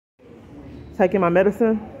Taking my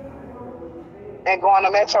medicine? And going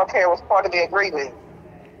to Metro Care was part of the agreement.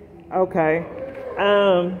 Okay.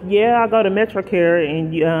 Yeah, I go to Metro Care,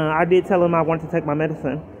 and I did tell them I wanted to take my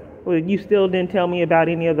medicine. Well, you still didn't tell me about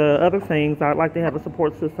any of the other things. I'd like to have a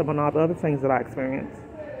support system on all the other things that I experienced.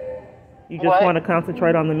 You just want to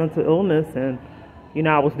concentrate on the mental illness, and,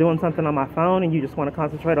 I was doing something on my phone, and you just want to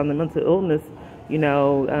concentrate on the mental illness.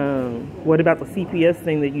 What about the CPS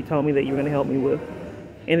thing that you told me that you were going to help me with?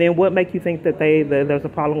 And then what make you think that there's a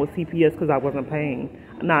problem with CPS because I wasn't paying?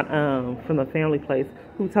 Not from the family place.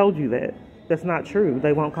 Who told you that? That's not true.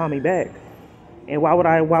 They won't call me back. And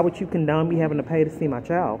why would you condone me having to pay to see my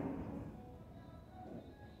child?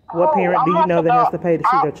 What parent do you know that has to pay to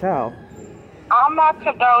see their child? I'm not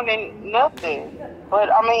condoning nothing.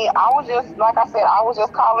 But, I mean, I was just, like I said, I was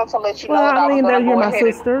just calling to let you know that I was going to you're my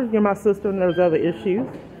sister. You're my sister, and there's other issues.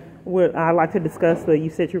 I'd like to discuss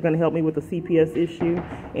you said you were going to help me with the CPS issue,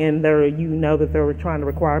 and that they were trying to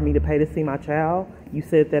require me to pay to see my child. You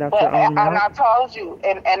said that out your own mouth. And I told you,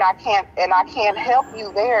 and I can't help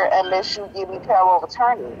you there unless you give me power of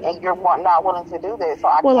attorney, and you're not willing to do that.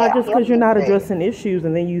 So just because you're not addressing issues,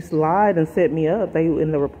 and then you lied and set me up.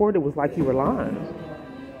 In the report, it was like you were lying.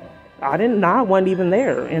 I wasn't even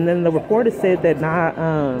there, and then the reporter said that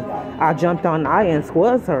I jumped on Naya and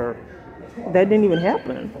squazzed her. That didn't even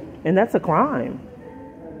happen. And that's a crime.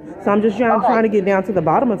 So I'm trying to get down to the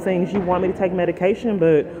bottom of things. You want me to take medication,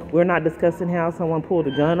 but we're not discussing how someone pulled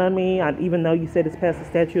a gun on me, even though you said it's past the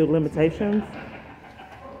statute of limitations.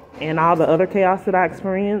 And all the other chaos that I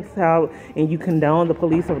experienced, and you condone the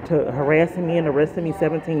police harassing me and arresting me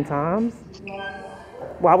 17 times.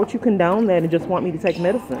 Why would you condone that and just want me to take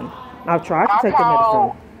medicine? I've tried to take the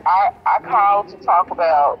medicine. I called to talk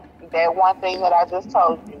about that one thing that I just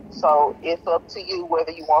told you. So it's up to you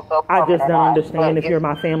whether you want the I just don't understand if you're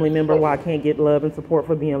my family member why I can't get love and support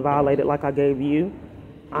for being violated like I gave you.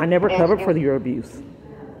 I never covered for your abuse.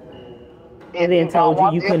 And then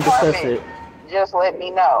told you couldn't discuss it. Just let me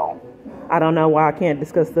know. I don't know why I can't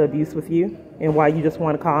discuss the abuse with you and why you just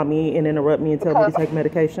want to call me and interrupt me and tell me to take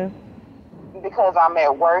medication. Because I'm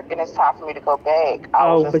at work and it's time for me to go back.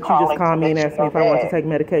 But you just called me and asked me if I want to take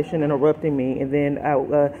medication, interrupting me. And then,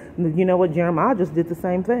 you know what, Jeremiah just did the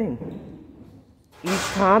same thing. Each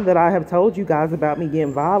time that I have told you guys about me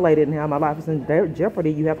getting violated and how my life is in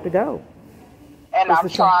jeopardy, you have to go. And I'm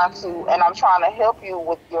trying to help you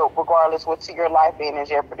with regardless to your life being in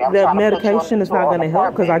jeopardy. The medication is not going to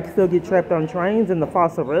help because I still get trapped on trains in the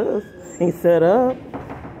false arrest and set up.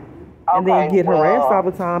 And then get harassed all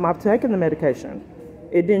the time. I've taken the medication.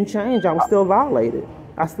 It didn't change. I was still violated.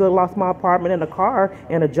 I still lost my apartment and a car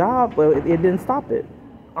and a job, but it didn't stop it.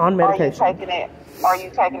 On medication. Are you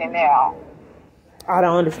taking it now? I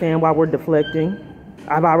don't understand why we're deflecting.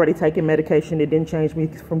 I've already taken medication. It didn't change me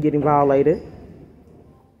from getting violated.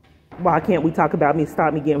 Why can't we talk about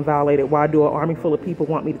stop me getting violated? Why do an army full of people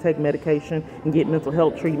want me to take medication and get mental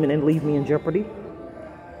health treatment and leave me in jeopardy?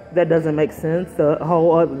 That doesn't make sense.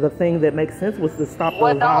 The thing that makes sense was to stop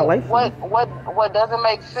the violation. What doesn't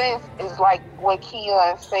make sense is like what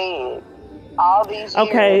Keon said. All these years.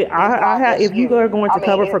 Okay, if you are going to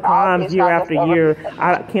cover for crimes year after year,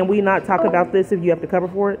 can we not talk about this if you have to cover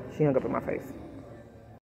for it? She hung up in my face.